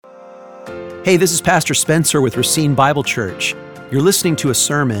Hey, this is Pastor Spencer with Racine Bible Church. You're listening to a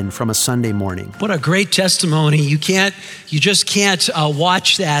sermon from a Sunday morning. What a great testimony. You just can't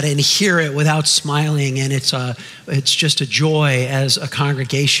watch that and hear it without smiling. And it's just a joy as a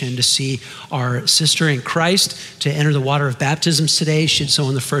congregation to see our sister in Christ to enter the water of baptisms today. She did so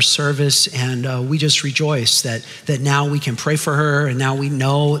in the first service. And we just rejoice that now we can pray for her. And now we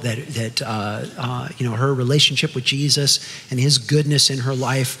know that her relationship with Jesus and his goodness in her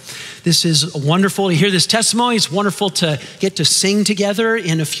life. This is wonderful to hear this testimony. It's wonderful to get to sing together.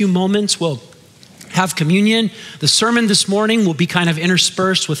 In a few moments, we'll have communion. The sermon this morning will be kind of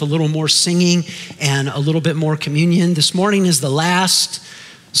interspersed with a little more singing and a little bit more communion. This morning is the last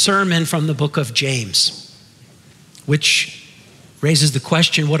sermon from the book of James, which raises the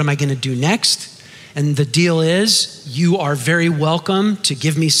question, what am I going to do next? And the deal is, you are very welcome to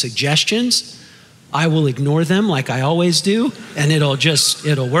give me suggestions. I will ignore them like I always do, and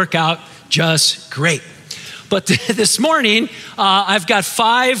it'll work out just great. But this morning, I've got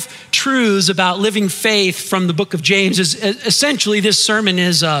 5 truths about living faith from the book of James. Essentially, this sermon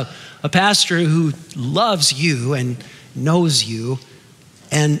is a pastor who loves you and knows you.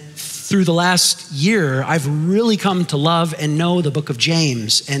 And through the last year, I've really come to love and know the book of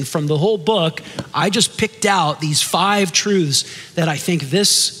James. And from the whole book, I just picked out these 5 truths that I think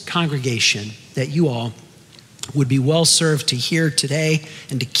this congregation, that you all would be well served to hear today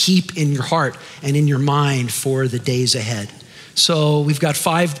and to keep in your heart and in your mind for the days ahead. So we've got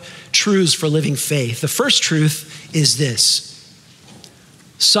 5 truths for living faith. The first truth is this: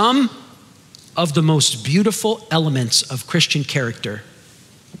 some of the most beautiful elements of Christian character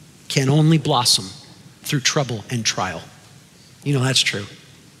can only blossom through trouble and trial. You know that's true.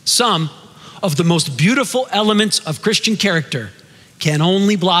 Some of the most beautiful elements of Christian character can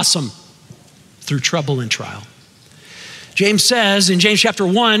only blossom through trouble and trial. James says in James chapter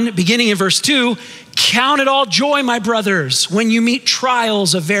 1, beginning in verse 2, "Count it all joy, my brothers, when you meet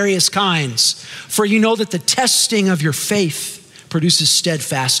trials of various kinds, for you know that the testing of your faith produces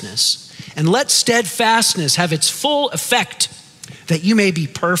steadfastness. And let steadfastness have its full effect, that you may be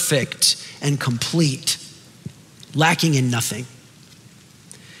perfect and complete, lacking in nothing."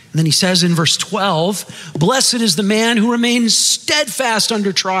 And then he says in verse 12, "Blessed is the man who remains steadfast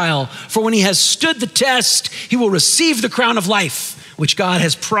under trial, for when he has stood the test, he will receive the crown of life, which God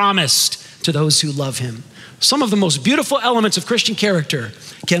has promised to those who love him." Some of the most beautiful elements of Christian character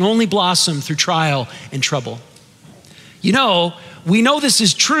can only blossom through trial and trouble. You know, we know this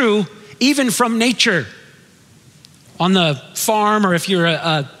is true even from nature. On the farm, or if you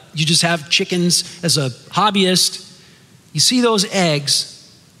just have chickens as a hobbyist, you see those eggs,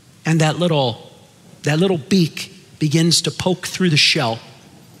 and that little beak begins to poke through the shell.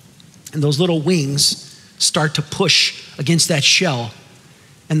 And those little wings start to push against that shell.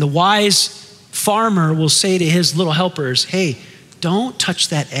 And the wise farmer will say to his little helpers, "Hey, don't touch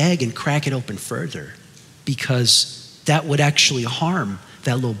that egg and crack it open further, because that would actually harm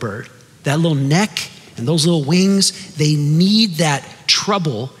that little bird. That little neck and those little wings, they need that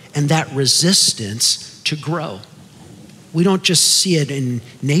trouble and that resistance to grow." We don't just see it in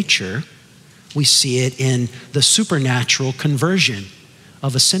nature, we see it in the supernatural conversion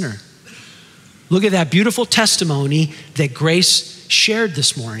of a sinner. Look at that beautiful testimony that Grace shared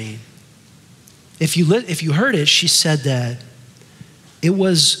this morning. If you heard it, she said that it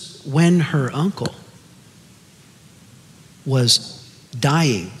was when her uncle was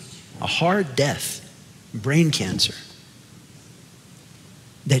dying, a hard death, brain cancer,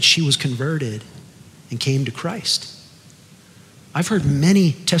 that she was converted and came to Christ. I've heard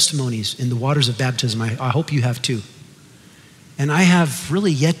many testimonies in the waters of baptism. I hope you have too. And I have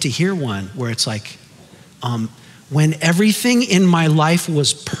really yet to hear one where it's like, when everything in my life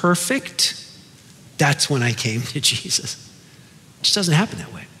was perfect, that's when I came to Jesus. It just doesn't happen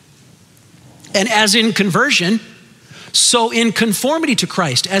that way. And as in conversion, so in conformity to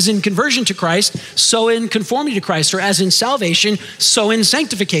Christ. As in conversion to Christ, so in conformity to Christ. Or as in salvation, so in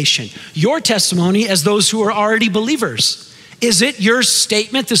sanctification. Your testimony as those who are already believers. Is it your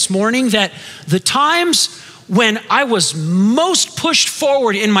statement this morning that the times when I was most pushed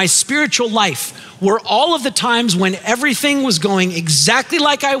forward in my spiritual life were all of the times when everything was going exactly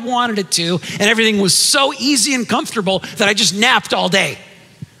like I wanted it to, and everything was so easy and comfortable that I just napped all day?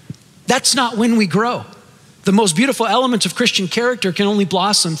 That's not when we grow. The most beautiful elements of Christian character can only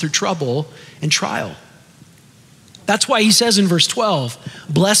blossom through trouble and trial. That's why he says in verse 12,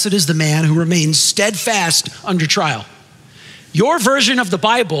 "Blessed is the man who remains steadfast under trial." Your version of the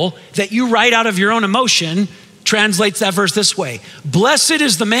Bible that you write out of your own emotion translates that verse this way: "Blessed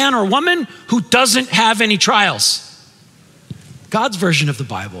is the man or woman who doesn't have any trials." God's version of the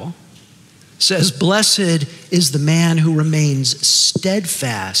Bible says, "Blessed is the man who remains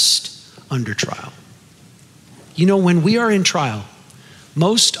steadfast under trial." You know, when we are in trial,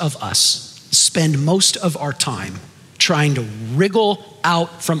 most of us spend most of our time trying to wriggle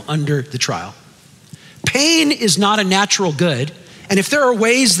out from under the trial. Pain is not a natural good, and if there are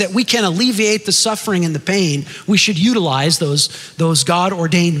ways that we can alleviate the suffering and the pain, we should utilize those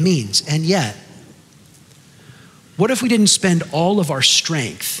God-ordained means. And yet, what if we didn't spend all of our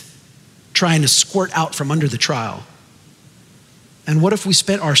strength trying to squirt out from under the trial? And what if we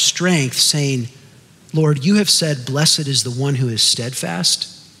spent our strength saying, "Lord, you have said, blessed is the one who is steadfast.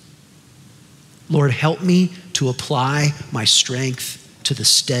 Lord, help me to apply my strength to the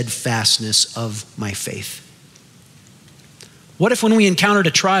steadfastness of my faith." What if when we encountered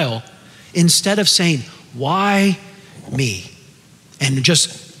a trial, instead of saying, "Why me?" and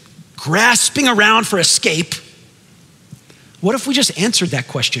just grasping around for escape, what if we just answered that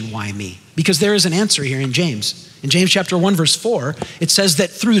question, "Why me?" Because there is an answer here in James. In James chapter 1, verse 4, it says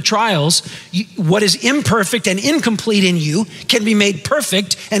that through the trials, what is imperfect and incomplete in you can be made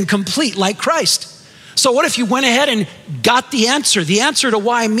perfect and complete like Christ. So what if you went ahead and got the answer? The answer to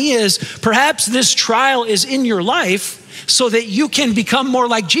why me is perhaps this trial is in your life so that you can become more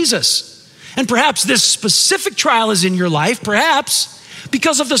like Jesus. And perhaps this specific trial is in your life, perhaps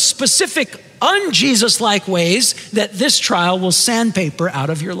because of the specific un-Jesus-like ways that this trial will sandpaper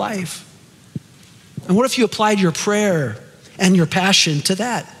out of your life. And what if you applied your prayer and your passion to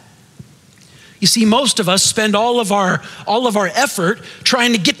that? You see, most of us spend all of our effort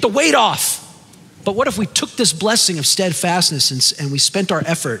trying to get the weight off. But what if we took this blessing of steadfastness and we spent our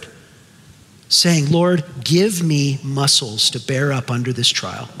effort saying, "Lord, give me muscles to bear up under this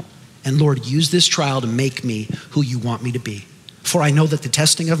trial. And Lord, use this trial to make me who you want me to be. For I know that the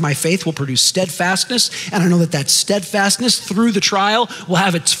testing of my faith will produce steadfastness, and I know that that steadfastness through the trial will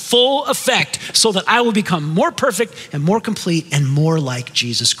have its full effect so that I will become more perfect and more complete and more like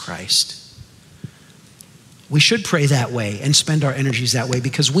Jesus Christ." We should pray that way and spend our energies that way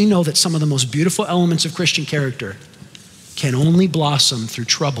because we know that some of the most beautiful elements of Christian character can only blossom through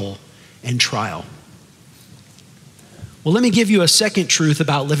trouble and trial. Well, let me give you a second truth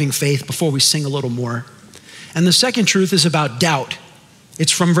about living faith before we sing a little more. And the second truth is about doubt.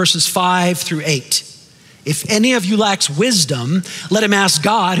 It's from verses 5 through 8. "If any of you lacks wisdom, let him ask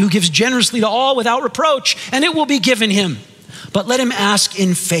God, who gives generously to all without reproach, and it will be given him. But let him ask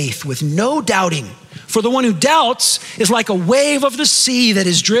in faith with no doubting. For the one who doubts is like a wave of the sea that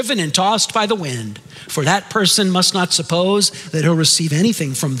is driven and tossed by the wind. For that person must not suppose that he'll receive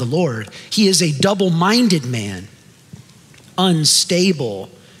anything from the Lord. He is a double-minded man, unstable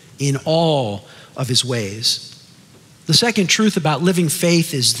in all of his ways." The second truth about living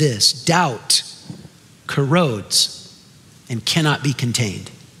faith is this: doubt corrodes and cannot be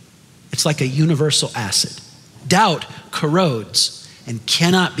contained. It's like a universal acid. Doubt corrodes and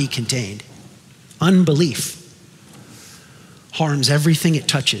cannot be contained. Unbelief harms everything it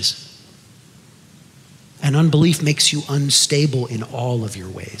touches. And unbelief makes you unstable in all of your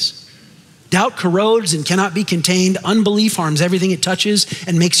ways. Doubt corrodes and cannot be contained. Unbelief harms everything it touches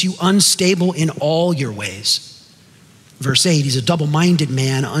and makes you unstable in all your ways. Verse 8, he's a double-minded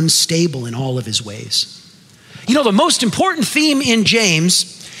man, unstable in all of his ways. You know, the most important theme in James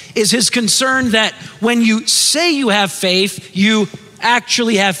is his concern that when you say you have faith, you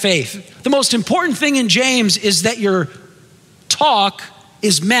actually have faith. The most important thing in James is that your talk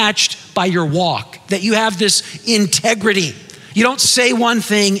is matched by your walk, that you have this integrity. You don't say one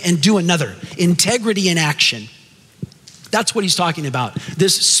thing and do another. Integrity in action. That's what he's talking about.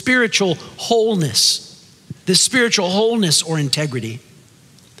 This spiritual wholeness or integrity.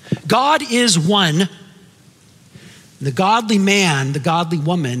 God is one. The godly man, the godly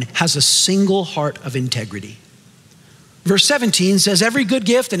woman has a single heart of integrity. Verse 17 says, "Every good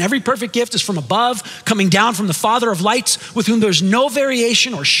gift and every perfect gift is from above, coming down from the Father of lights, with whom there's no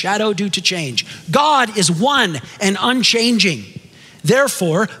variation or shadow due to change." God is one and unchanging.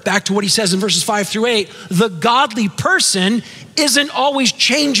 Therefore, back to what he says in verses 5 through 8, the godly person isn't always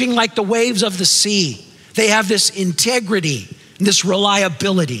changing like the waves of the sea. They have this integrity, this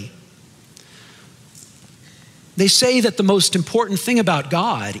reliability. They say that the most important thing about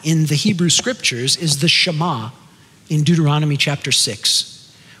God in the Hebrew scriptures is the Shema in Deuteronomy chapter 6,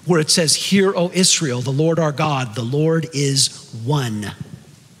 where it says, "Hear, O Israel, the Lord our God, the Lord is one.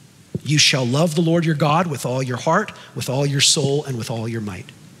 You shall love the Lord your God with all your heart, with all your soul, and with all your might."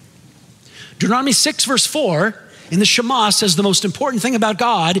 Deuteronomy 6 verse 4 in the Shema says the most important thing about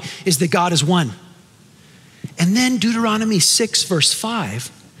God is that God is one. And then Deuteronomy 6 verse 5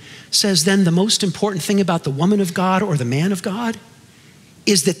 says then the most important thing about the woman of God or the man of God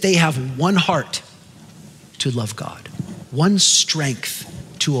is that they have one heart to love God, one strength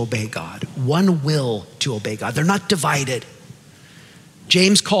to obey God, one will to obey God. They're not divided.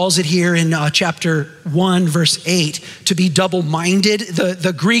 James calls it here in chapter 1, verse 8, to be double-minded.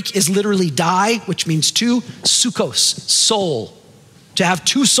 The Greek is literally dai, which means two, sukos, soul. To have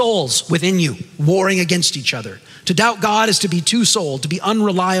two souls within you, warring against each other. To doubt God is to be two-souled, to be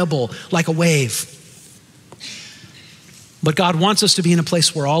unreliable like a wave. But God wants us to be in a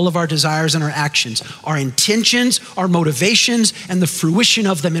place where all of our desires and our actions, our intentions, our motivations, and the fruition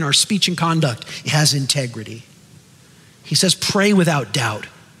of them in our speech and conduct has integrity. He says, pray without doubt,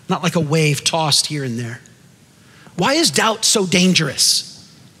 not like a wave tossed here and there. Why is doubt so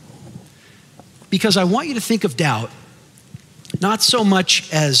dangerous? Because I want you to think of doubt not so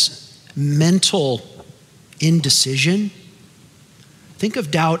much as mental indecision. Think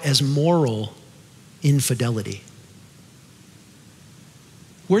of doubt as moral infidelity.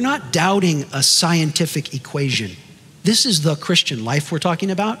 We're not doubting a scientific equation. This is the Christian life we're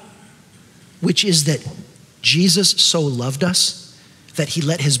talking about, which is that Jesus so loved us that he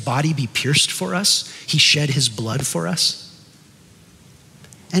let his body be pierced for us. He shed his blood for us.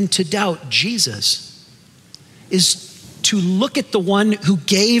 And to doubt Jesus is to look at the one who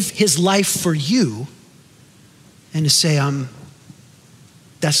gave his life for you and to say,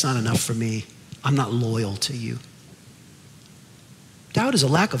 that's not enough for me. I'm not loyal to you. Doubt is a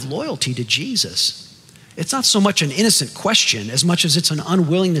lack of loyalty to Jesus. It's not so much an innocent question as much as it's an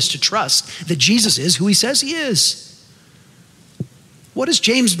unwillingness to trust that Jesus is who he says he is. What does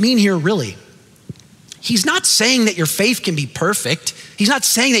James mean here really? He's not saying that your faith can be perfect. He's not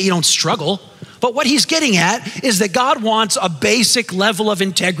saying that you don't struggle. But what he's getting at is that God wants a basic level of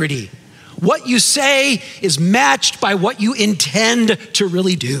integrity. What you say is matched by what you intend to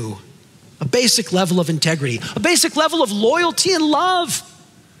really do. A basic level of integrity, a basic level of loyalty and love,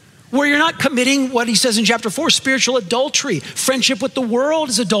 where you're not committing what he says in chapter 4, spiritual adultery. Friendship with the world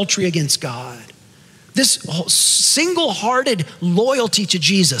is adultery against God. This single-hearted loyalty to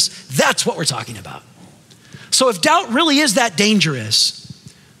Jesus, that's what we're talking about. So if doubt really is that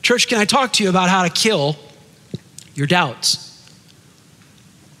dangerous, church, can I talk to you about how to kill your doubts?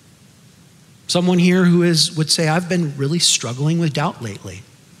 Someone here who would say, I've been really struggling with doubt lately.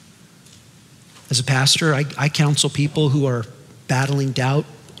 As a pastor, I counsel people who are battling doubt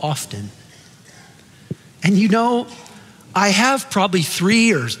often. And you know, I have probably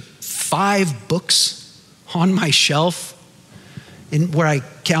 3 or 5 books on my shelf where I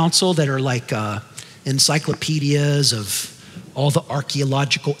counsel that are like encyclopedias of all the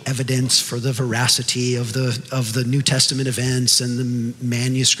archaeological evidence for the veracity of the New Testament events and the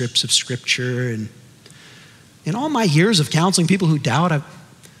manuscripts of Scripture. And in all my years of counseling people who doubt,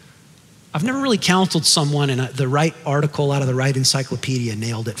 I've never really counseled someone and the right article out of the right encyclopedia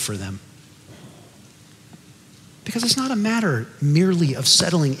nailed it for them. Because it's not a matter merely of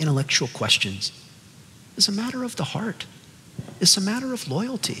settling intellectual questions. It's a matter of the heart. It's a matter of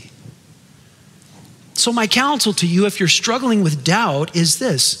loyalty. So my counsel to you, if you're struggling with doubt, is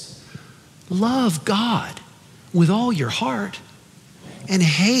this: love God with all your heart and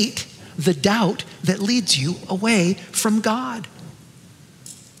hate the doubt that leads you away from God.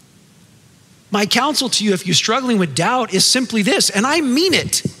 My counsel to you, if you're struggling with doubt, is simply this, and I mean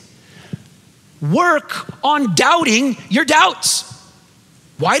it. Work on doubting your doubts.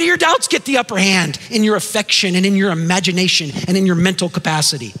 Why do your doubts get the upper hand in your affection and in your imagination and in your mental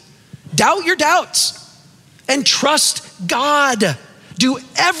capacity? Doubt your doubts and trust God. Do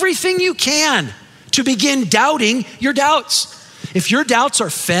everything you can to begin doubting your doubts. If your doubts are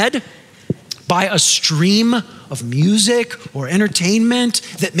fed by a stream of music or entertainment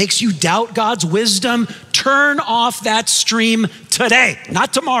that makes you doubt God's wisdom, turn off that stream today,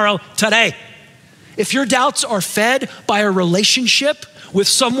 not tomorrow, today. If your doubts are fed by a relationship with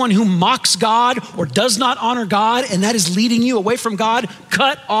someone who mocks God or does not honor God, and that is leading you away from God,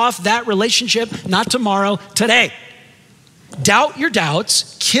 cut off that relationship, not tomorrow, today. Doubt your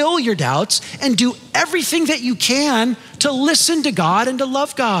doubts, kill your doubts, and do everything that you can to listen to God and to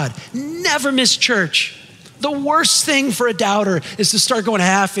love God. Never miss church. The worst thing for a doubter is to start going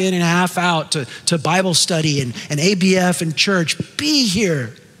half in and half out to Bible study and ABF and church. Be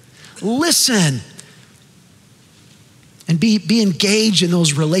here. Listen. And be engaged in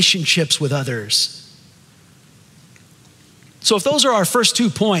those relationships with others. So if those are our first 2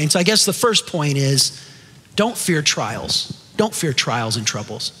 points, I guess the first point is don't fear trials. Don't fear trials and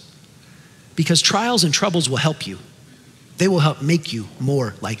troubles. Because trials and troubles will help you. They will help make you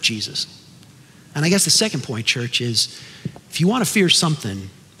more like Jesus. And I guess the second point, church, is if you want to fear something,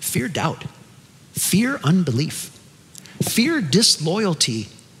 fear doubt. Fear unbelief. Fear disloyalty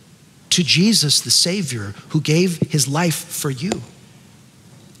to Jesus, the Savior, who gave his life for you.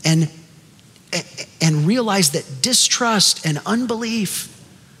 And realize that distrust and unbelief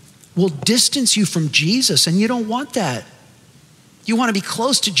will distance you from Jesus, and you don't want that. You want to be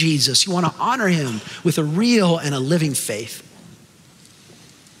close to Jesus. You want to honor him with a real and a living faith.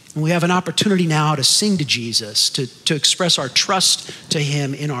 And we have an opportunity now to sing to Jesus, to express our trust to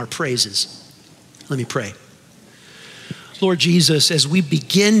him in our praises. Let me pray. Lord Jesus, as we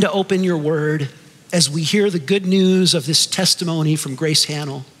begin to open your word, as we hear the good news of this testimony from Grace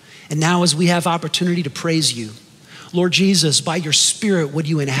Hannell, and now as we have opportunity to praise you, Lord Jesus, by your Spirit, would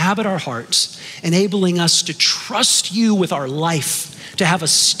you inhabit our hearts, enabling us to trust you with our life, to have a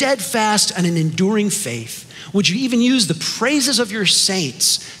steadfast and an enduring faith. Would you even use the praises of your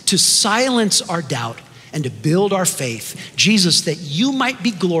saints to silence our doubt and to build our faith, Jesus, that you might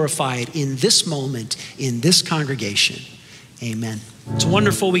be glorified in this moment, in this congregation. Amen. It's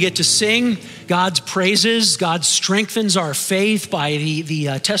wonderful we get to sing God's praises. God strengthens our faith by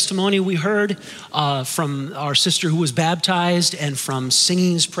the testimony we heard from our sister who was baptized and from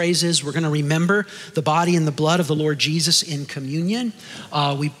singing his praises. We're going to remember the body and the blood of the Lord Jesus in communion.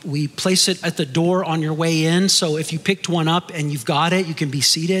 We place it at the door on your way in. So if you picked one up and you've got it, you can be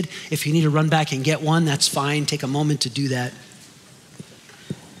seated. If you need to run back and get one, that's fine. Take a moment to do that.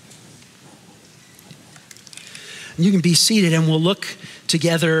 You can be seated, and we'll look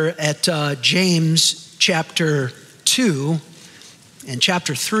together at James chapter 2 and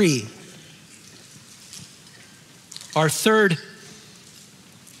chapter 3. Our third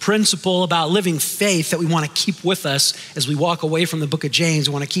principle about living faith that we want to keep with us as we walk away from the book of James,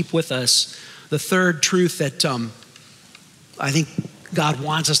 we want to keep with us. The third truth that I think God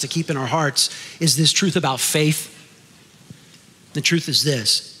wants us to keep in our hearts is this truth about faith. The truth is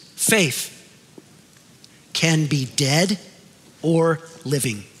this: faith can be dead or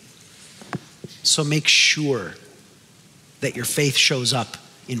living. So make sure that your faith shows up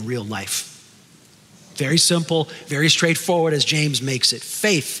in real life. Very simple, very straightforward as James makes it.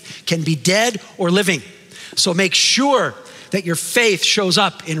 Faith can be dead or living. So make sure that your faith shows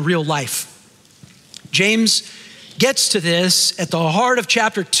up in real life. James gets to this at the heart of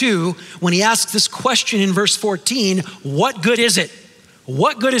chapter 2 when he asks this question in verse 14, what good is it?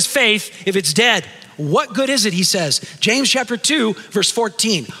 What good is faith if it's dead? What good is it, he says. James chapter 2, verse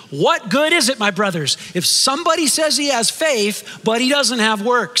 14. What good is it, my brothers, if somebody says he has faith, but he doesn't have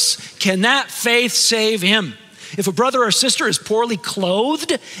works? Can that faith save him? If a brother or sister is poorly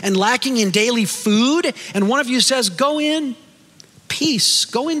clothed and lacking in daily food, and one of you says, go in peace,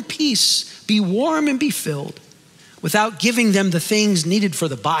 be warm and be filled, without giving them the things needed for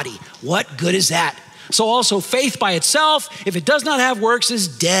the body, what good is that? So also faith by itself, if it does not have works, is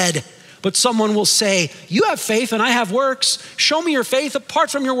dead. But someone will say, you have faith and I have works. Show me your faith apart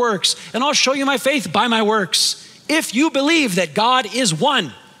from your works, and I'll show you my faith by my works. If you believe that God is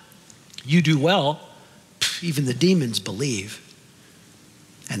one, you do well. Even the demons believe,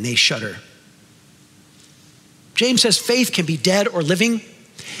 and they shudder. James says faith can be dead or living.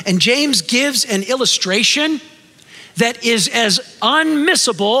 And James gives an illustration that is as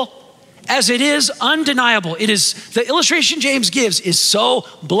unmissable as it is undeniable. The illustration James gives is so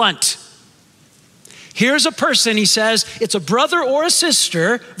blunt. Here's a person, he says, it's a brother or a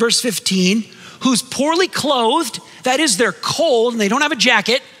sister, verse 15, who's poorly clothed. That is, they're cold and they don't have a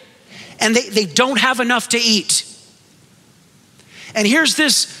jacket, and they don't have enough to eat. And here's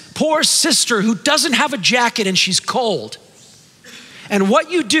this poor sister who doesn't have a jacket and she's cold. And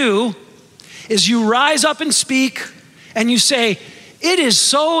what you do is you rise up and speak and you say, it is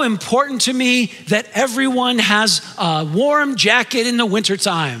so important to me that everyone has a warm jacket in the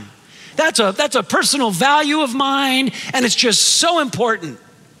wintertime. That's a personal value of mine, and it's just so important.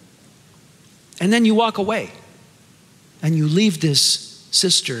 And then you walk away and you leave this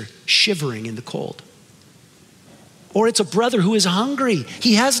sister shivering in the cold. Or it's a brother who is hungry.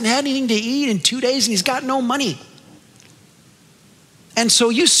 He hasn't had anything to eat in 2 days and he's got no money. And so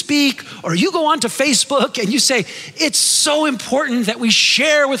you speak, or you go onto Facebook and you say, it's so important that we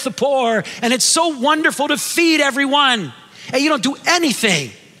share with the poor, and it's so wonderful to feed everyone. And you don't do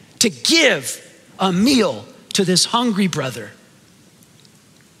anything to give a meal to this hungry brother.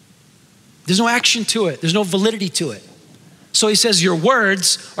 There's no action to it. There's no validity to it. So he says, your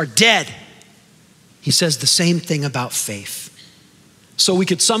words are dead. He says the same thing about faith. So we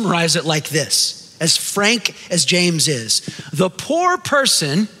could summarize it like this, as frank as James is. The poor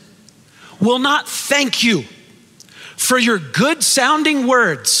person will not thank you for your good sounding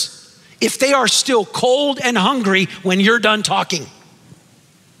words if they are still cold and hungry when you're done talking.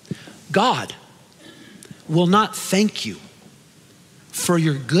 God will not thank you for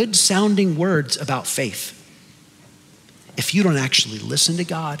your good sounding words about faith if you don't actually listen to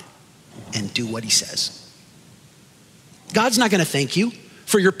God and do what he says. God's not going to thank you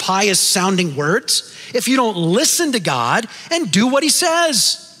for your pious sounding words if you don't listen to God and do what he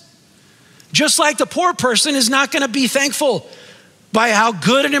says. Just like the poor person is not going to be thankful by how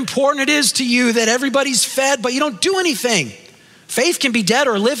good and important it is to you that everybody's fed, but you don't do anything. Faith can be dead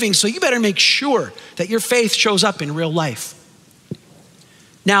or living, so you better make sure that your faith shows up in real life.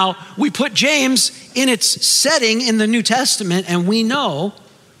 Now, we put James in its setting in the New Testament, and we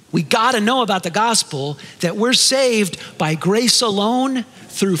got to know about the gospel that we're saved by grace alone,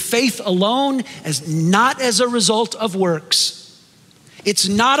 through faith alone, not as a result of works. It's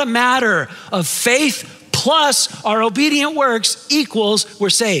not a matter of faith plus our obedient works equals we're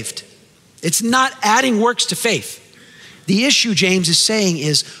saved. It's not adding works to faith. The issue James is saying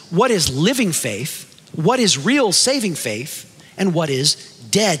is, what is living faith, what is real saving faith, and what is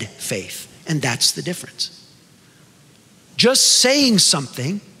dead faith? And that's the difference. Just saying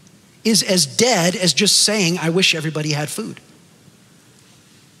something is as dead as just saying, I wish everybody had food.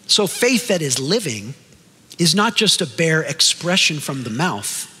 So faith that is living is not just a bare expression from the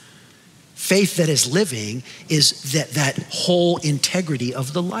mouth. Faith that is living is that whole integrity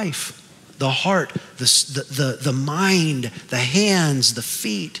of the life, the heart, the mind, the hands, the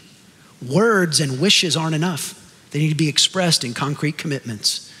feet. Words and wishes aren't enough. They need to be expressed in concrete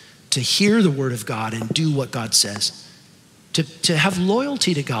commitments to hear the word of God and do what God says, to have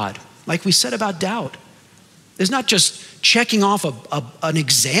loyalty to God, like we said about doubt. It's not just checking off an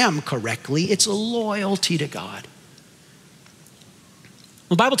exam correctly, it's a loyalty to God.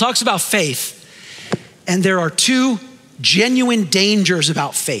 The Bible talks about faith, and there are two genuine dangers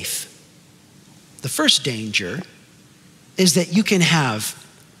about faith. The first danger is that you can have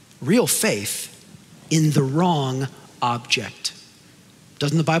real faith in the wrong object.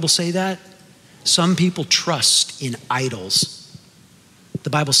 Doesn't the Bible say that? Some people trust in idols. The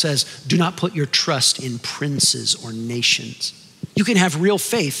Bible says, do not put your trust in princes or nations. You can have real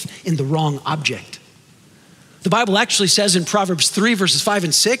faith in the wrong object. The Bible actually says in Proverbs 3 verses 5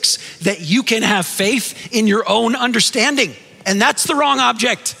 and 6 that you can have faith in your own understanding, and that's the wrong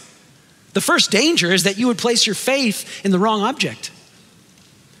object. The first danger is that you would place your faith in the wrong object.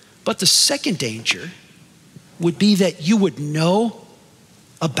 But the second danger would be that you would know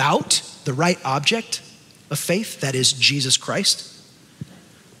about the right object of faith, that is Jesus Christ,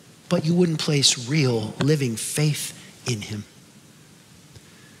 but you wouldn't place real living faith in him.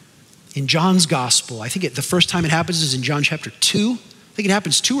 In John's gospel, I think the first time it happens is in John chapter 2. I think it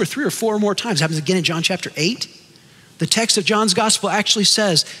happens 2 or 3 or 4 more times. It happens again in John chapter 8. The text of John's gospel actually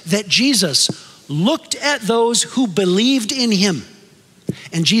says that Jesus looked at those who believed in him,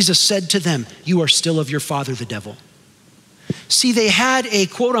 and Jesus said to them, you are still of your father, the devil. See, they had a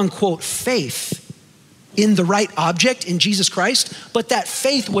quote unquote faith in the right object in Jesus Christ, but that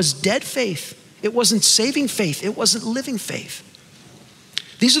faith was dead faith. It wasn't saving faith. It wasn't living faith.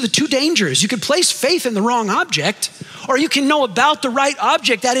 These are the two dangers. You could place faith in the wrong object, or you can know about the right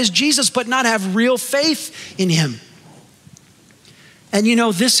object, that is Jesus, but not have real faith in him. And you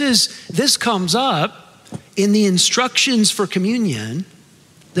know, this comes up in the instructions for communion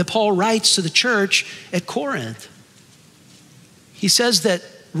that Paul writes to the church at Corinth. He says that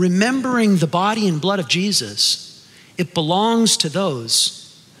remembering the body and blood of Jesus, it belongs to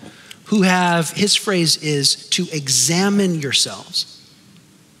those who have, his phrase is, to examine yourselves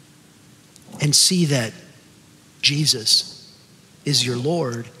and see that Jesus is your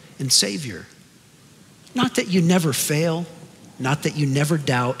Lord and Savior. Not that you never fail, not that you never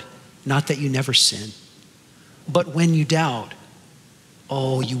doubt, not that you never sin, but when you doubt,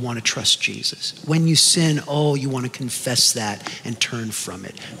 oh, you want to trust Jesus. When you sin, oh, you want to confess that and turn from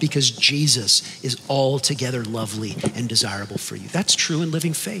it, because Jesus is altogether lovely and desirable for you. That's true in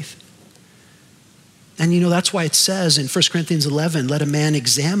living faith. And you know, that's why it says in 1 Corinthians 11, let a man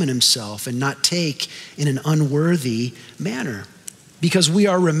examine himself and not take in an unworthy manner, because we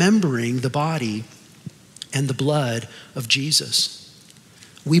are remembering the body and the blood of Jesus.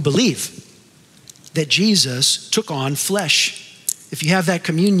 We believe that Jesus took on flesh. If you have that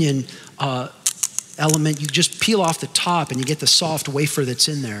communion element, you just peel off the top and you get the soft wafer that's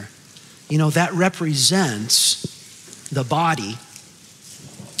in there. You know, that represents the body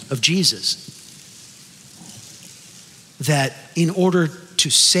of Jesus. That in order to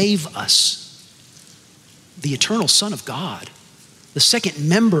save us, the eternal Son of God, the second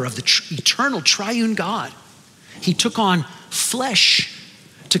member of the eternal triune God, he took on flesh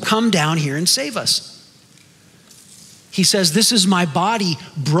to come down here and save us. He says, this is my body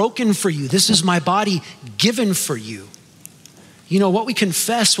broken for you. This is my body given for you. You know, what we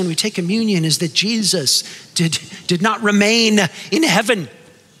confess when we take communion is that Jesus did not remain in heaven.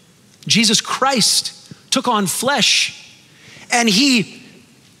 Jesus Christ took on flesh and he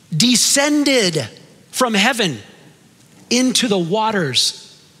descended from heaven into the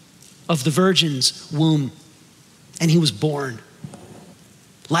waters of the virgin's womb. And he was born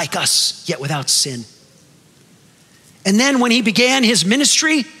like us, yet without sin. And then when he began his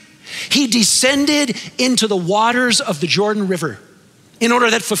ministry, he descended into the waters of the Jordan River in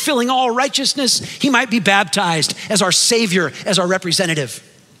order that, fulfilling all righteousness, he might be baptized as our Savior, as our representative.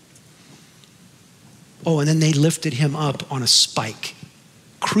 Oh, and then they lifted him up on a spike,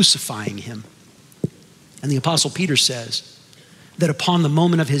 crucifying him. And the Apostle Peter says that upon the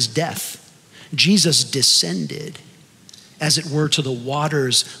moment of his death, Jesus descended, as it were, to the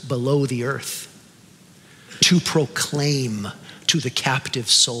waters below the earth to proclaim to the captive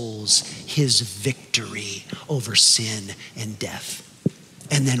souls his victory over sin and death.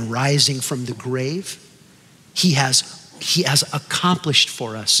 And then rising from the grave, he has accomplished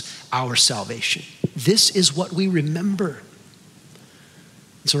for us our salvation. This is what we remember.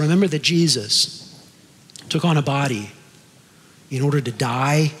 So remember that Jesus took on a body in order to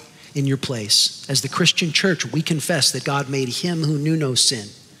die in your place. As the Christian church, we confess that God made him who knew no sin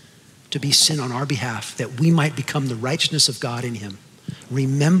to be sin on our behalf, that we might become the righteousness of God in him.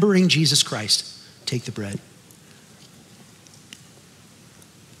 Remembering Jesus Christ, take the bread.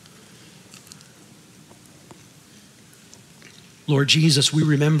 Lord Jesus, we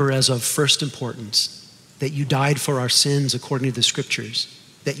remember as of first importance that you died for our sins according to the scriptures,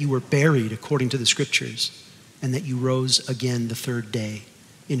 that you were buried according to the scriptures, and that you rose again the third day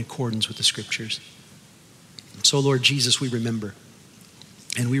in accordance with the scriptures. So, Lord Jesus, we remember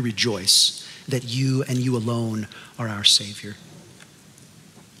and we rejoice that you and you alone are our Savior.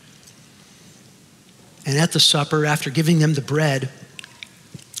 And at the supper, after giving them the bread,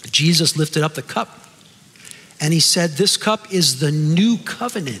 Jesus lifted up the cup and he said, this cup is the new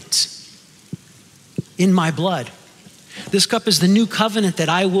covenant in my blood. This cup is the new covenant that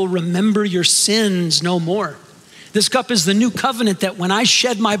I will remember your sins no more. This cup is the new covenant that when I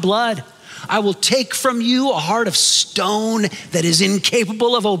shed my blood, I will take from you a heart of stone that is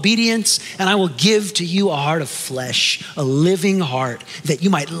incapable of obedience, and I will give to you a heart of flesh, a living heart, that you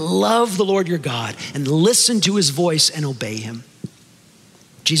might love the Lord your God and listen to his voice and obey him.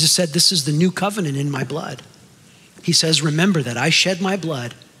 Jesus said, this is the new covenant in my blood. He says, remember that I shed my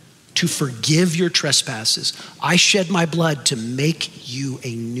blood to forgive your trespasses. I shed my blood to make you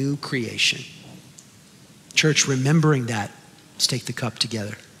a new creation. Church, remembering that, let's take the cup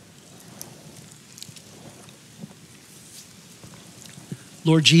together.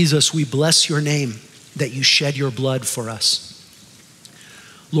 Lord Jesus, we bless your name that you shed your blood for us.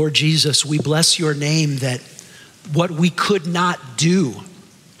 Lord Jesus, we bless your name that what we could not do,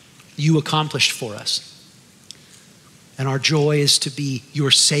 you accomplished for us. And our joy is to be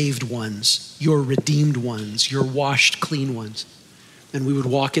your saved ones, your redeemed ones, your washed clean ones. And we would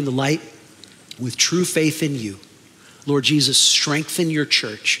walk in the light with true faith in you. Lord Jesus, strengthen your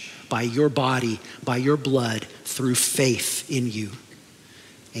church by your body, by your blood, through faith in you.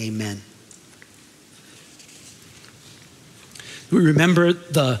 Amen. We remember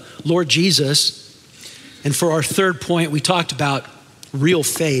the Lord Jesus, and for our third point, we talked about real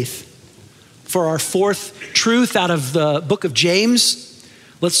faith. For our fourth truth out of the book of James,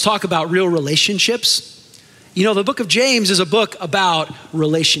 let's talk about real relationships. You know, the book of James is a book about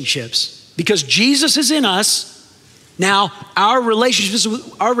relationships because Jesus is in us. Now, our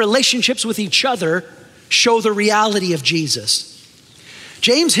relationships with each other show the reality of Jesus.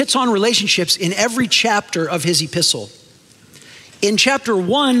 James hits on relationships in every chapter of his epistle. In chapter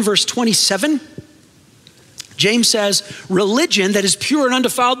 1, verse 27, James says, religion that is pure and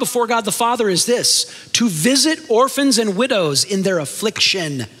undefiled before God the Father is this, to visit orphans and widows in their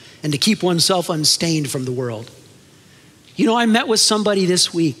affliction and to keep oneself unstained from the world. You know, I met with somebody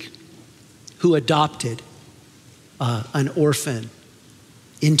this week who adopted an orphan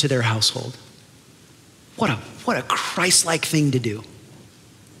into their household. What a Christ-like thing to do.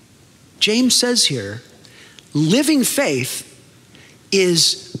 James says here, living faith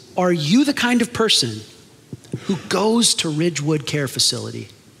is, are you the kind of person who goes to Ridgewood Care Facility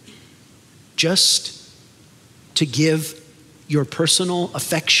just to give your personal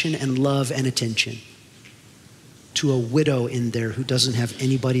affection and love and attention to a widow in there who doesn't have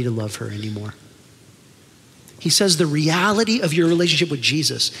anybody to love her anymore? He says the reality of your relationship with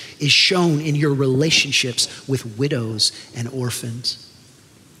Jesus is shown in your relationships with widows and orphans.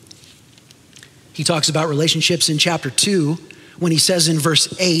 He talks about relationships in chapter 2 when he says in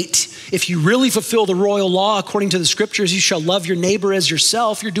verse 8, if you really fulfill the royal law according to the scriptures, you shall love your neighbor as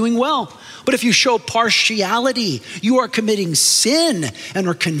yourself, you're doing well. But if you show partiality, you are committing sin and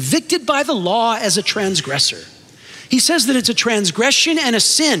are convicted by the law as a transgressor. He says that it's a transgression and a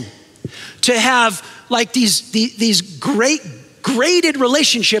sin to have like these great graded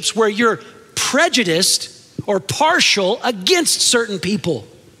relationships where you're prejudiced or partial against certain people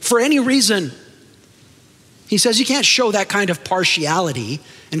for any reason. He says you can't show that kind of partiality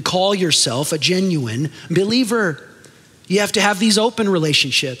and call yourself a genuine believer. You have to have these open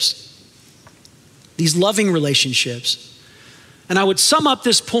relationships, these loving relationships. And I would sum up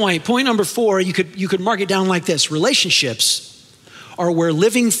this point number 4, you could mark it down like this. Relationships are where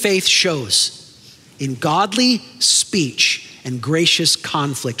living faith shows in godly speech and gracious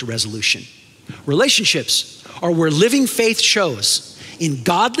conflict resolution. Relationships are where living faith shows in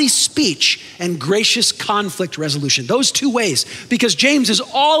godly speech and gracious conflict resolution. Those two ways, because James is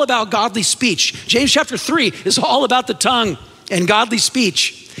all about godly speech. James chapter 3 is all about the tongue and godly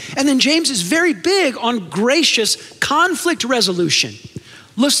speech. And then James is very big on gracious conflict resolution.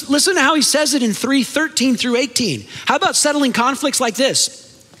 Listen to how he says it in 3:13 through 18. How about settling conflicts like this?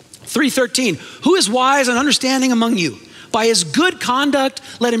 3:13, who is wise and understanding among you? By his good conduct,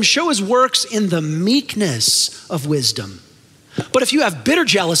 let him show his works in the meekness of wisdom. But if you have bitter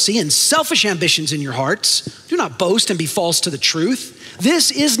jealousy and selfish ambitions in your hearts, do not boast and be false to the truth.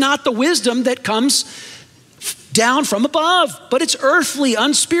 This is not the wisdom that comes down from above, but it's earthly,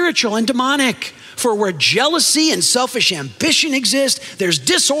 unspiritual, and demonic. For where jealousy and selfish ambition exist, there's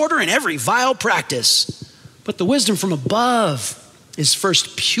disorder in every vile practice. But the wisdom from above is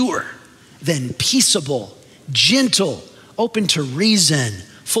first pure, then peaceable, gentle, open to reason,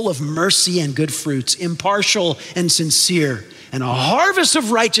 full of mercy and good fruits, impartial and sincere. And a harvest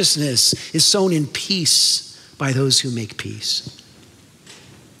of righteousness is sown in peace by those who make peace.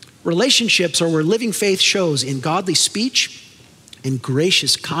 Relationships are where living faith shows in godly speech and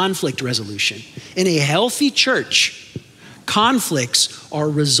gracious conflict resolution. In a healthy church, conflicts are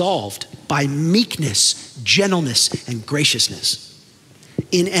resolved by meekness, gentleness, and graciousness.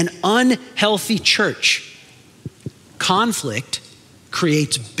 In an unhealthy church, conflict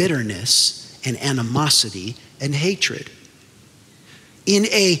creates bitterness and animosity and hatred. In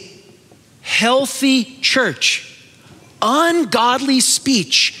a healthy church, ungodly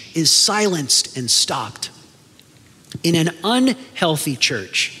speech is silenced and stopped. In an unhealthy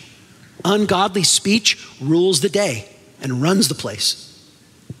church, ungodly speech rules the day and runs the place.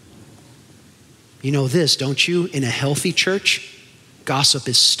 You know this, don't you? In a healthy church, gossip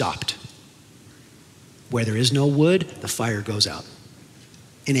is stopped. Where there is no wood, the fire goes out.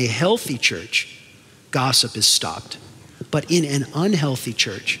 In a healthy church, gossip is stopped. But in an unhealthy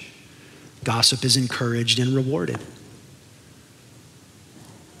church, gossip is encouraged and rewarded.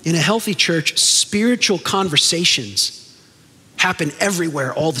 In a healthy church, spiritual conversations happen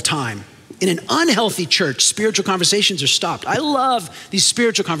everywhere all the time. In an unhealthy church, spiritual conversations are stopped. I love these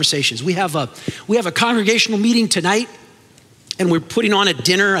spiritual conversations. We have a congregational meeting tonight, and we're putting on a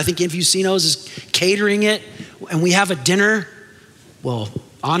dinner. I think Infusinos is catering it, and we have a dinner. Well,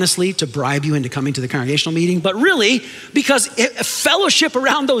 honestly, to bribe you into coming to the congregational meeting, but really because fellowship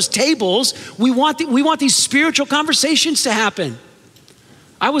around those tables, we want these spiritual conversations to happen.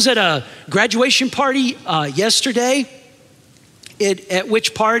 I was at a graduation party yesterday, at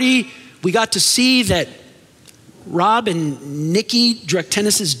which party we got to see that Rob and Nikki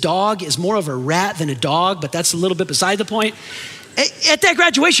Drektenis' dog is more of a rat than a dog, but that's a little bit beside the point. At that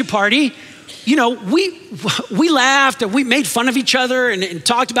graduation party, you know, we laughed and we made fun of each other and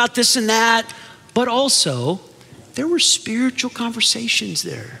talked about this and that, but also there were spiritual conversations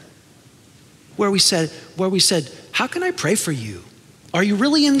there where we said, how can I pray for you? Are you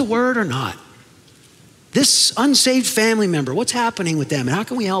really in the Word or not? This unsaved family member, what's happening with them and how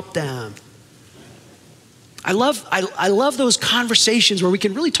can we help them? I love those conversations where we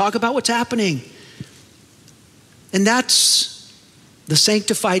can really talk about what's happening. And that's the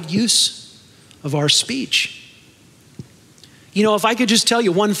sanctified use of our speech. You know, if I could just tell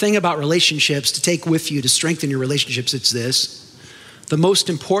you one thing about relationships to take with you to strengthen your relationships, it's this. The most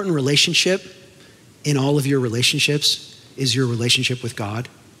important relationship in all of your relationships is your relationship with God.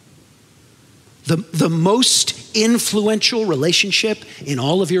 The most influential relationship in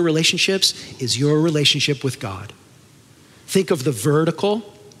all of your relationships is your relationship with God. Think of the vertical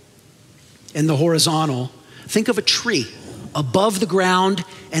and the horizontal. Think of a tree above the ground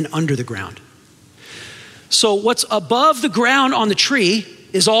and under the ground. So what's above the ground on the tree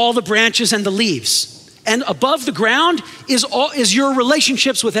is all the branches and the leaves. And above the ground is your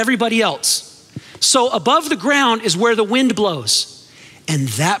relationships with everybody else. So above the ground is where the wind blows. And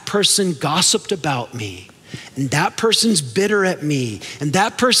that person gossiped about me. And that person's bitter at me. And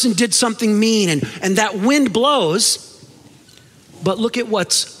that person did something mean. And that wind blows. But look at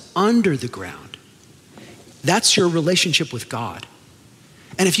what's under the ground. That's your relationship with God.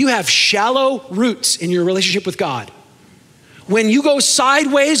 And if you have shallow roots in your relationship with God, when you go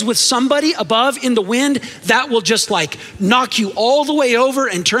sideways with somebody above in the wind, that will just like knock you all the way over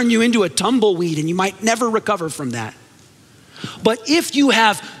and turn you into a tumbleweed, and you might never recover from that. But if you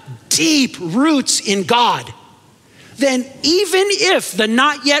have deep roots in God, then even if the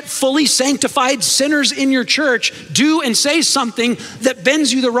not yet fully sanctified sinners in your church do and say something that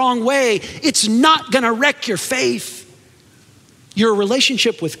bends you the wrong way, it's not gonna wreck your faith. Your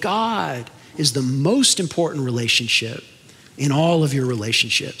relationship with God is the most important relationship in all of your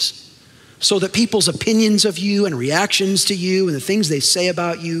relationships, so that people's opinions of you and reactions to you and the things they say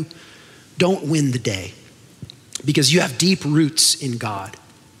about you don't win the day, because you have deep roots in God.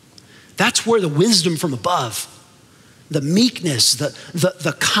 That's where the wisdom from above, the meekness,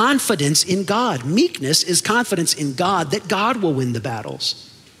 the confidence in God. Meekness is confidence in God that God will win the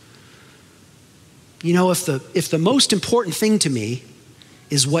battles. You know, if the most important thing to me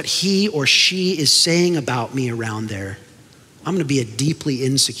is what he or she is saying about me around there, I'm gonna be a deeply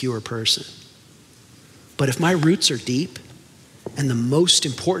insecure person. But if my roots are deep and the most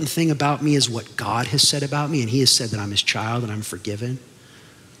important thing about me is what God has said about me, and he has said that I'm his child and I'm forgiven,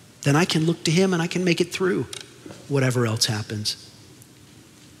 then I can look to him and I can make it through whatever else happens.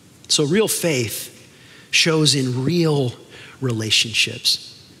 So real faith shows in real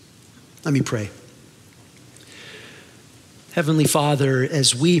relationships. Let me pray. Heavenly Father,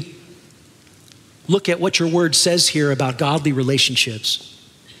 as we look at what your word says here about godly relationships,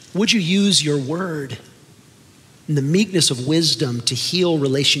 would you use your word and the meekness of wisdom to heal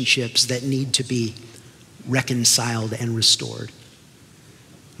relationships that need to be reconciled and restored?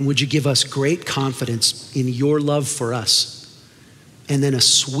 And would you give us great confidence in your love for us, and then a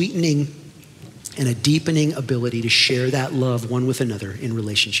sweetening and a deepening ability to share that love one with another in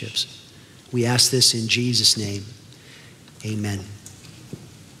relationships? We ask this in Jesus' name. Amen.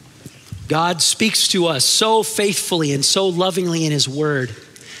 God speaks to us so faithfully and so lovingly in his word,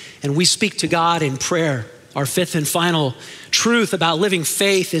 and we speak to God in prayer. Our fifth and final truth about living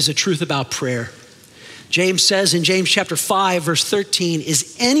faith is a truth about prayer. James says in James chapter 5, verse 13,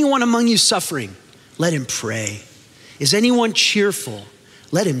 is anyone among you suffering? Let him pray. Is anyone cheerful?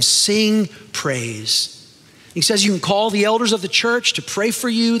 Let him sing praise. He says you can call the elders of the church to pray for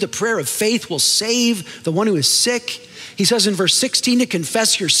you. The prayer of faith will save the one who is sick. He says in verse 16 to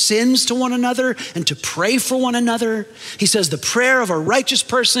confess your sins to one another and to pray for one another. He says the prayer of a righteous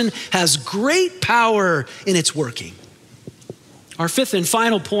person has great power in its working. Our fifth and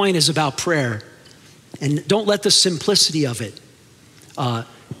final point is about prayer. And don't let the simplicity of it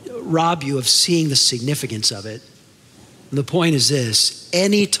rob you of seeing the significance of it. And the point is this: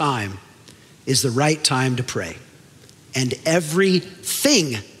 any time is the right time to pray. And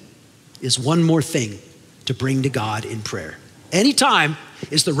everything is one more thing to bring to God in prayer. Any time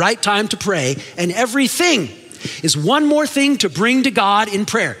is the right time to pray, and everything is one more thing to bring to God in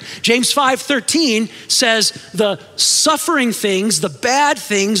prayer. James 5:13 says the suffering things, the bad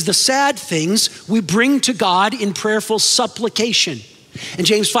things, the sad things, we bring to God in prayerful supplication. And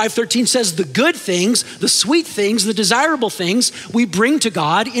James 5:13 says the good things, the sweet things, the desirable things, we bring to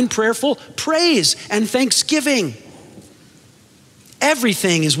God in prayerful praise and thanksgiving.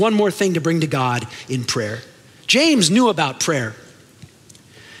 Everything is one more thing to bring to God in prayer. James knew about prayer.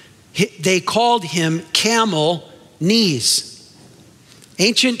 They called him camel knees.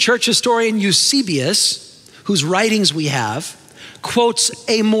 Ancient church historian Eusebius, whose writings we have, quotes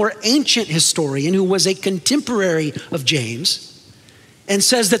a more ancient historian who was a contemporary of James, and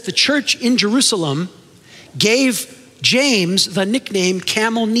says that the church in Jerusalem gave James the nickname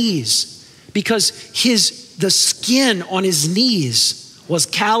camel knees because the skin on his knees was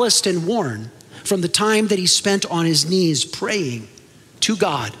calloused and worn from the time that he spent on his knees praying to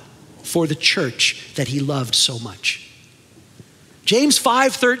God for the church that he loved so much. James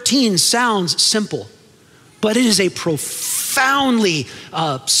 5:13 sounds simple, but it is a profoundly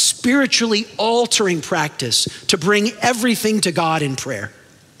spiritually altering practice to bring everything to God in prayer.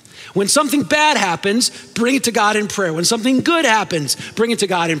 When something bad happens, bring it to God in prayer. When something good happens, bring it to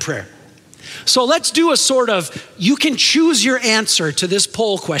God in prayer. So let's do a sort of, you can choose your answer to this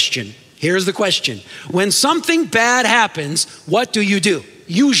poll question. Here's the question. When something bad happens, what do you do?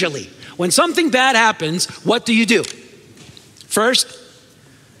 Usually, when something bad happens, what do you do? First,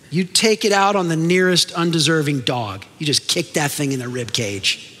 you take it out on the nearest undeserving dog. You just kick that thing in the rib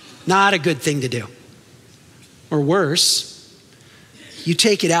cage. Not a good thing to do. Or worse, you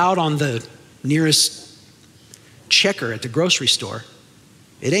take it out on the nearest checker at the grocery store.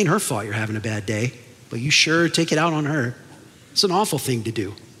 It ain't her fault you're having a bad day, but you sure take it out on her. It's an awful thing to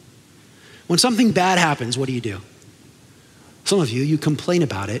do. When something bad happens, what do? Some of you complain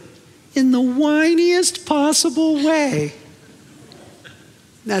about it in the whiniest possible way.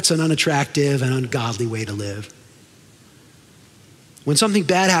 That's an unattractive and ungodly way to live. When something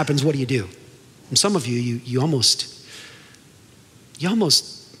bad happens, what do? And some of you almost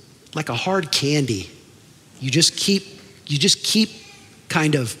like a hard candy. You just keep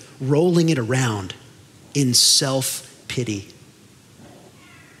kind of rolling it around in self-pity.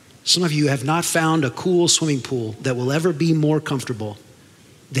 Some of you have not found a cool swimming pool that will ever be more comfortable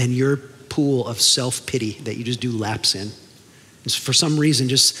than your pool of self-pity that you just do laps in. And for some reason,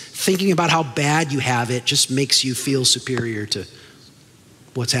 just thinking about how bad you have it just makes you feel superior to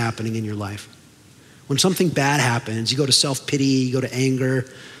what's happening in your life. When something bad happens, you go to self-pity, you go to anger.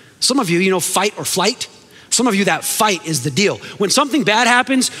 Some of you, fight or flight. Some of you, that fight is the deal. When something bad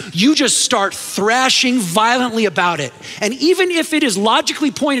happens, you just start thrashing violently about it. And even if it is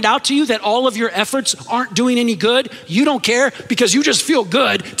logically pointed out to you that all of your efforts aren't doing any good, you don't care because you just feel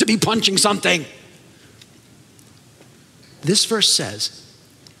good to be punching something. This verse says,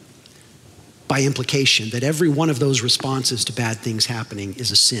 by implication, that every one of those responses to bad things happening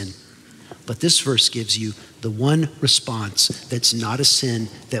is a sin. But this verse gives you the one response that's not a sin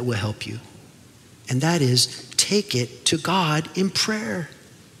that will help you. And that is, take it to God in prayer.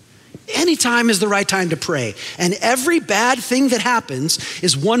 Anytime is the right time to pray. And every bad thing that happens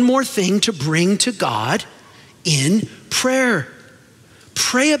is one more thing to bring to God in prayer.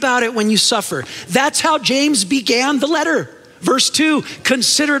 Pray about it when you suffer. That's how James began the letter. Verse 2,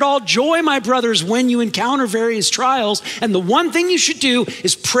 consider it all joy, my brothers, when you encounter various trials. And the one thing you should do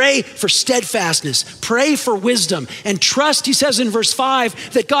is pray for steadfastness, pray for wisdom, and trust, he says in verse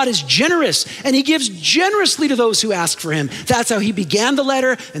 5, that God is generous and he gives generously to those who ask for him. That's how he began the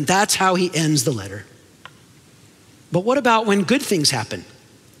letter, and that's how he ends the letter. But what about when good things happen?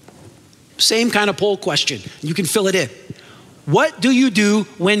 Same kind of poll question. You can fill it in. What do you do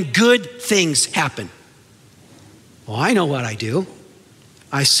when good things happen? Well, I know what I do.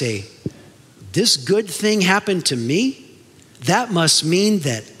 I say, this good thing happened to me. That must mean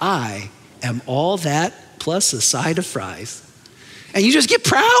that I am all that plus a side of fries. And you just get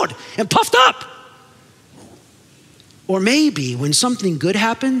proud and puffed up. Or maybe when something good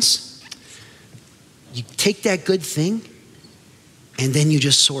happens, you take that good thing and then you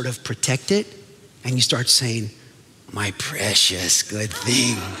just sort of protect it and you start saying, my precious good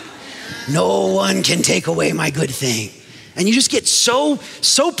thing. No one can take away my good thing. And you just get so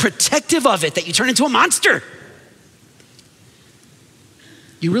protective of it that you turn into a monster.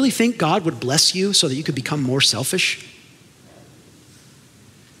 You really think God would bless you so that you could become more selfish?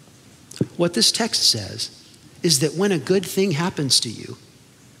 What this text says is that when a good thing happens to you,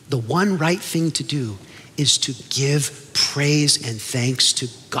 the one right thing to do is to give praise and thanks to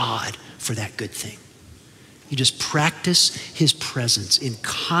God for that good thing. You just practice his presence in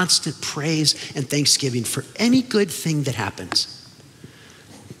constant praise and thanksgiving for any good thing that happens.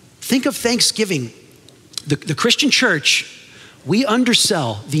 Think of Thanksgiving. The Christian church, we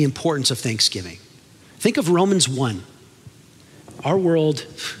undersell the importance of Thanksgiving. Think of Romans 1. Our world,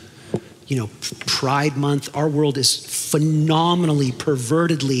 Pride Month, our world is phenomenally,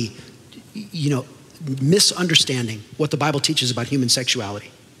 pervertedly, misunderstanding what the Bible teaches about human sexuality.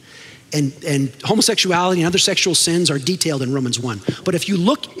 And homosexuality and other sexual sins are detailed in Romans 1. But if you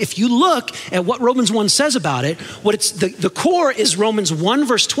look at what Romans 1 says about it, the core is Romans 1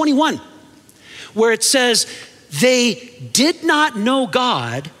 verse 21, where it says, they did not know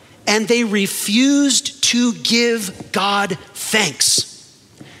God and they refused to give God thanks.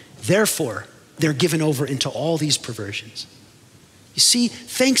 Therefore, they're given over into all these perversions. You see,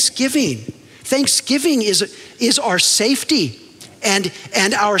 Thanksgiving is our safety and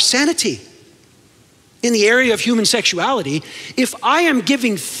our sanity. In the area of human sexuality, if I am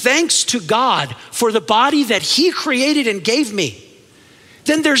giving thanks to God for the body that he created and gave me,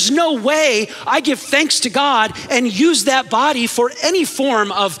 then there's no way I give thanks to God and use that body for any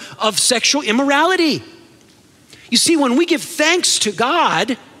form of sexual immorality. You see, when we give thanks to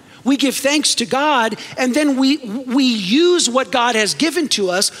God, and then we use what God has given to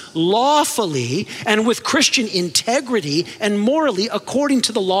us lawfully and with Christian integrity and morally according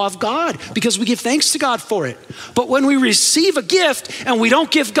to the law of God, because we give thanks to God for it. But when we receive a gift and we don't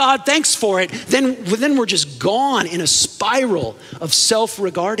give God thanks for it, then we're just gone in a spiral of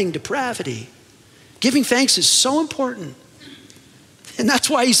self-regarding depravity. Giving thanks is so important. And that's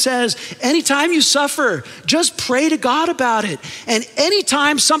why he says, anytime you suffer, just pray to God about it. And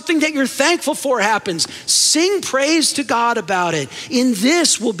anytime something that you're thankful for happens, sing praise to God about it. In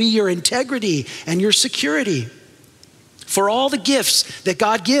this will be your integrity and your security for all the gifts that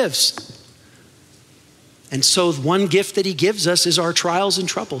God gives. And so one gift that he gives us is our trials and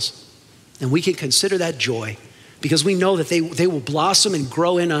troubles. And we can consider that joy because we know that they will blossom and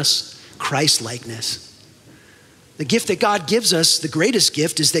grow in us Christ-likeness. The gift that God gives us, the greatest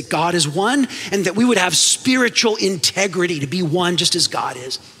gift, is that God is one and that we would have spiritual integrity to be one just as God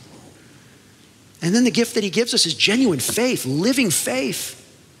is. And then the gift that he gives us is genuine faith, living faith.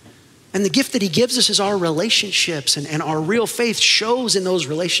 And the gift that he gives us is our relationships, and our real faith shows in those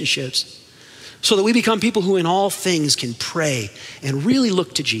relationships so that we become people who in all things can pray and really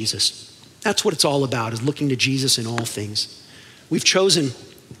look to Jesus. That's what it's all about, is looking to Jesus in all things. We've chosen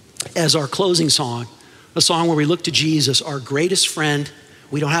as our closing song, a song where we look to Jesus, our greatest friend.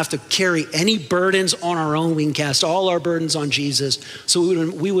 We don't have to carry any burdens on our own. We can cast all our burdens on Jesus. So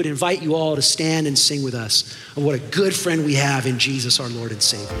we would invite you all to stand and sing with us of what a good friend we have in Jesus, our Lord and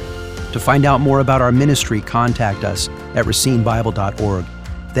Savior. To find out more about our ministry, contact us at racinebible.org.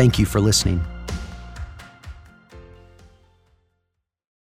 Thank you for listening.